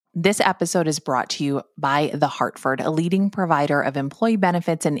This episode is brought to you by The Hartford, a leading provider of employee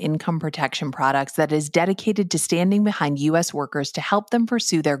benefits and income protection products that is dedicated to standing behind U.S. workers to help them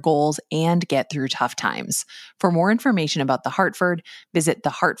pursue their goals and get through tough times. For more information about The Hartford, visit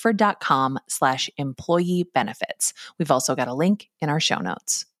thehartford.com/employee benefits. We've also got a link in our show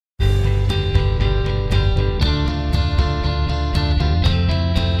notes.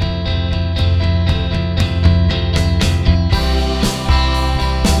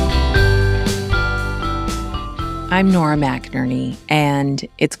 I'm Nora McInerney, and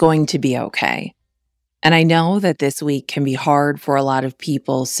it's going to be okay. And I know that this week can be hard for a lot of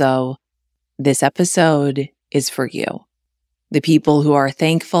people, so this episode is for you. The people who are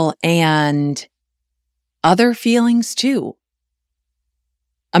thankful and other feelings too.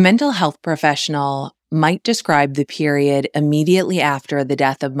 A mental health professional might describe the period immediately after the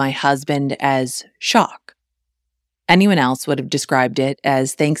death of my husband as shock. Anyone else would have described it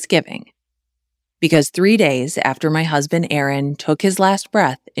as Thanksgiving. Because 3 days after my husband Aaron took his last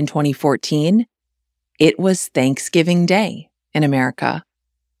breath in 2014, it was Thanksgiving Day in America.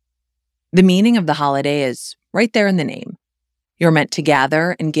 The meaning of the holiday is right there in the name. You're meant to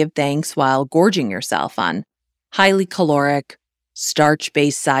gather and give thanks while gorging yourself on highly caloric,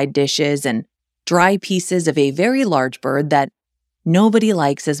 starch-based side dishes and dry pieces of a very large bird that nobody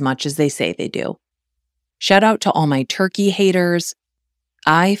likes as much as they say they do. Shout out to all my turkey haters.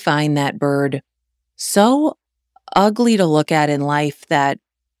 I find that bird so ugly to look at in life that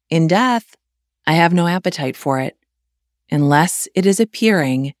in death, I have no appetite for it, unless it is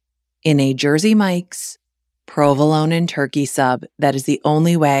appearing in a Jersey Mike's provolone and turkey sub. That is the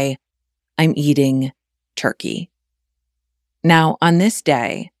only way I'm eating turkey. Now, on this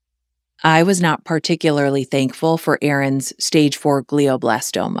day, I was not particularly thankful for Aaron's stage 4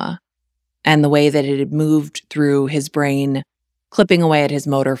 glioblastoma and the way that it had moved through his brain, clipping away at his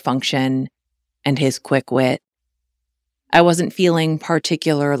motor function and his quick wit. I wasn't feeling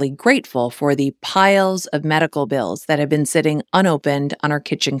particularly grateful for the piles of medical bills that had been sitting unopened on our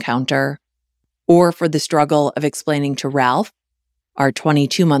kitchen counter, or for the struggle of explaining to Ralph, our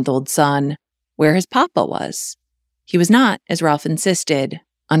 22-month-old son, where his papa was. He was not, as Ralph insisted,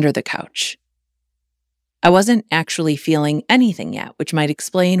 under the couch. I wasn't actually feeling anything yet, which might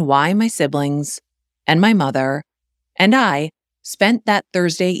explain why my siblings and my mother and I spent that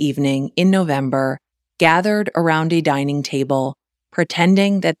Thursday evening in November gathered around a dining table,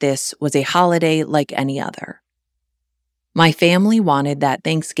 pretending that this was a holiday like any other. My family wanted that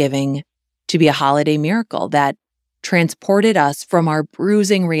Thanksgiving to be a holiday miracle that transported us from our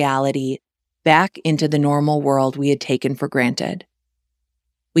bruising reality back into the normal world we had taken for granted.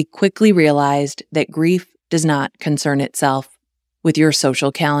 We quickly realized that grief does not concern itself with your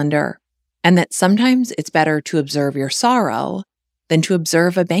social calendar, and that sometimes it's better to observe your sorrow than to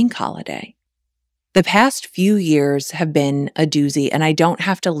observe a bank holiday. The past few years have been a doozy, and I don't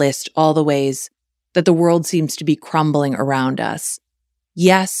have to list all the ways that the world seems to be crumbling around us.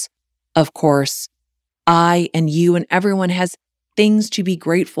 Yes, of course, I and you and everyone has things to be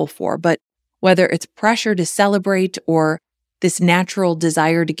grateful for, but whether it's pressure to celebrate or this natural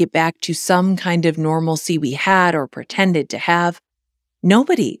desire to get back to some kind of normalcy we had or pretended to have,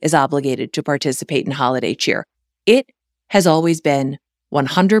 nobody is obligated to participate in holiday cheer. It has always been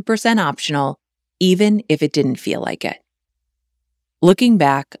 100% optional, even if it didn't feel like it. Looking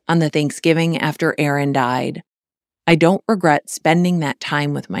back on the Thanksgiving after Aaron died, I don't regret spending that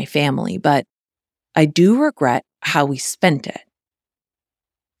time with my family, but I do regret how we spent it.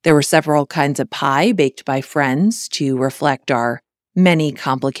 There were several kinds of pie baked by friends to reflect our many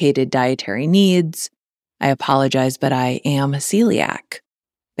complicated dietary needs. I apologize, but I am a celiac.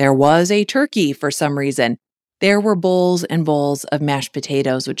 There was a turkey for some reason. There were bowls and bowls of mashed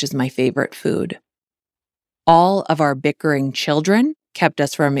potatoes, which is my favorite food. All of our bickering children kept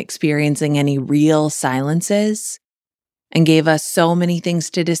us from experiencing any real silences and gave us so many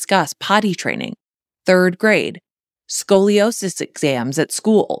things to discuss: potty training, 3rd grade, scoliosis exams at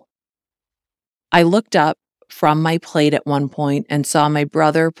school. I looked up from my plate at one point and saw my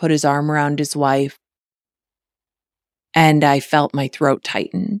brother put his arm around his wife, and I felt my throat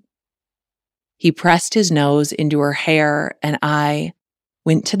tighten. He pressed his nose into her hair, and I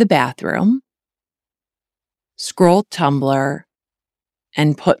went to the bathroom, scrolled Tumblr,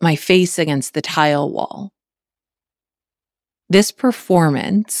 and put my face against the tile wall. This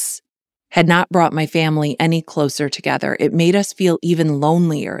performance had not brought my family any closer together. It made us feel even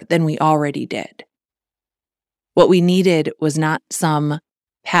lonelier than we already did. What we needed was not some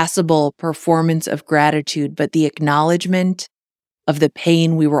passable performance of gratitude, but the acknowledgement of the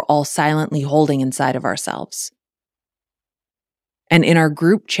pain we were all silently holding inside of ourselves. And in our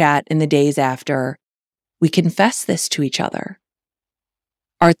group chat in the days after, we confessed this to each other.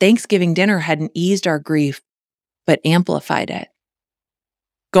 Our Thanksgiving dinner hadn't eased our grief, but amplified it.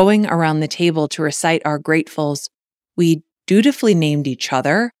 Going around the table to recite our gratefuls, we dutifully named each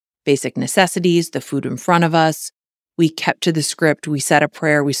other, basic necessities, the food in front of us. We kept to the script, we said a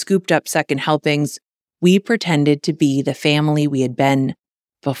prayer, we scooped up second helpings. We pretended to be the family we had been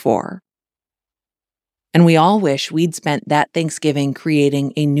before. And we all wish we'd spent that Thanksgiving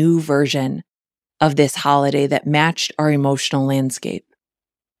creating a new version of this holiday that matched our emotional landscape.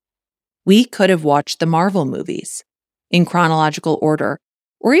 We could have watched the Marvel movies in chronological order,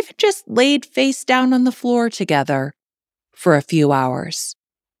 or even just laid face down on the floor together for a few hours.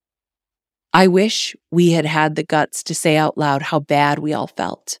 I wish we had had the guts to say out loud how bad we all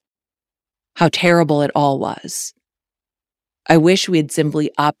felt, how terrible it all was. I wish we had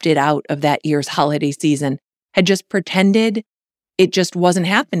simply opted out of that year's holiday season, had just pretended it just wasn't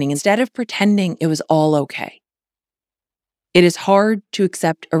happening instead of pretending it was all okay. It is hard to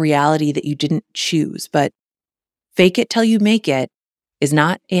accept a reality that you didn't choose, but fake it till you make it is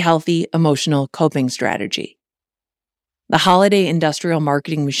not a healthy emotional coping strategy. The holiday industrial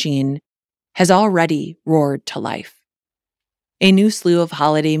marketing machine has already roared to life. A new slew of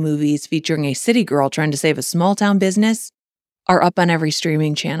holiday movies featuring a city girl trying to save a small-town business are up on every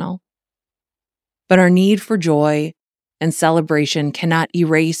streaming channel. But our need for joy and celebration cannot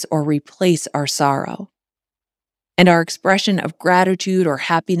erase or replace our sorrow. And our expression of gratitude or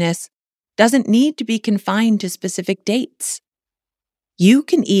happiness doesn't need to be confined to specific dates. You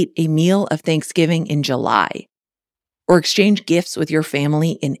can eat a meal of Thanksgiving in July or exchange gifts with your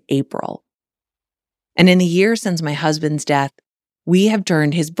family in April. And in the year since my husband's death, we have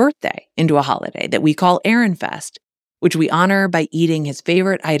turned his birthday into a holiday that we call Aaron Fest, which we honor by eating his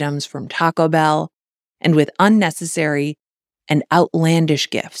favorite items from Taco Bell and with unnecessary and outlandish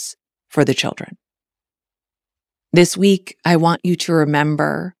gifts for the children. This week, I want you to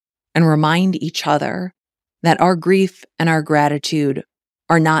remember and remind each other that our grief and our gratitude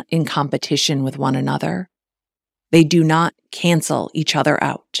are not in competition with one another. They do not cancel each other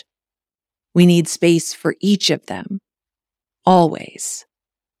out. We need space for each of them, always,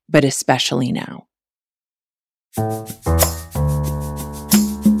 but especially now.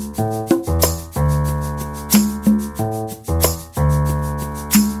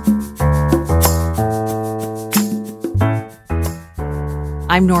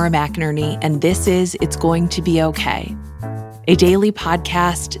 I'm Nora McInerney, and this is It's Going to Be Okay, a daily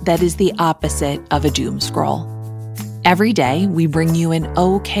podcast that is the opposite of a doom scroll. Every day, we bring you an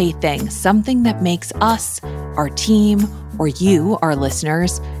okay thing, something that makes us, our team, or you, our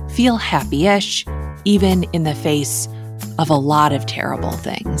listeners, feel happy-ish, even in the face of a lot of terrible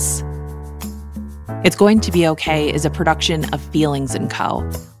things. It's Going to Be Okay is a production of Feelings & Co.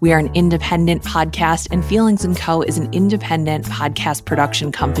 We are an independent podcast, and Feelings & Co. is an independent podcast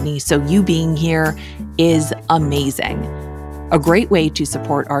production company, so you being here is amazing. A great way to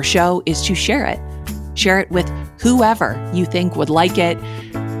support our show is to share it. Share it with whoever you think would like it.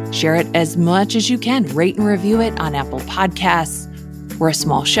 Share it as much as you can. Rate and review it on Apple Podcasts. We're a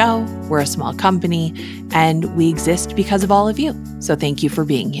small show, we're a small company, and we exist because of all of you. So thank you for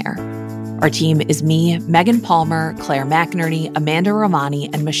being here. Our team is me, Megan Palmer, Claire McInerney, Amanda Romani,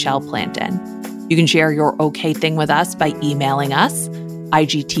 and Michelle Planton. You can share your okay thing with us by emailing us,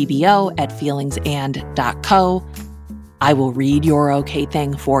 igtbo@feelingsand.co. I will read your okay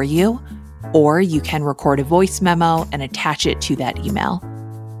thing for you, or you can record a voice memo and attach it to that email.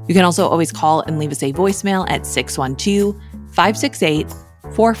 You can also always call and leave us a voicemail at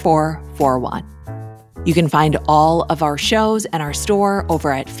 612-568-4441. You can find all of our shows and our store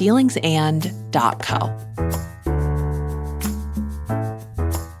over at feelingsand.co.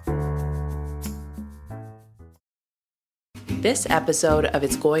 This episode of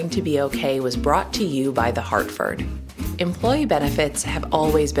It's Going to Be Okay was brought to you by The Hartford. Employee benefits have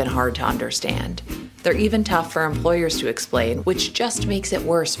always been hard to understand. They're even tough for employers to explain, which just makes it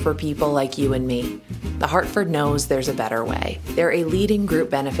worse for people like you and me. The Hartford knows there's a better way. They're a leading group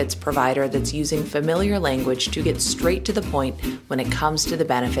benefits provider that's using familiar language to get straight to the point when it comes to the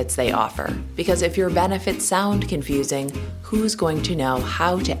benefits they offer. Because if your benefits sound confusing, who's going to know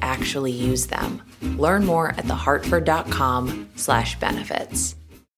how to actually use them? Learn more at thehartford.com/benefits.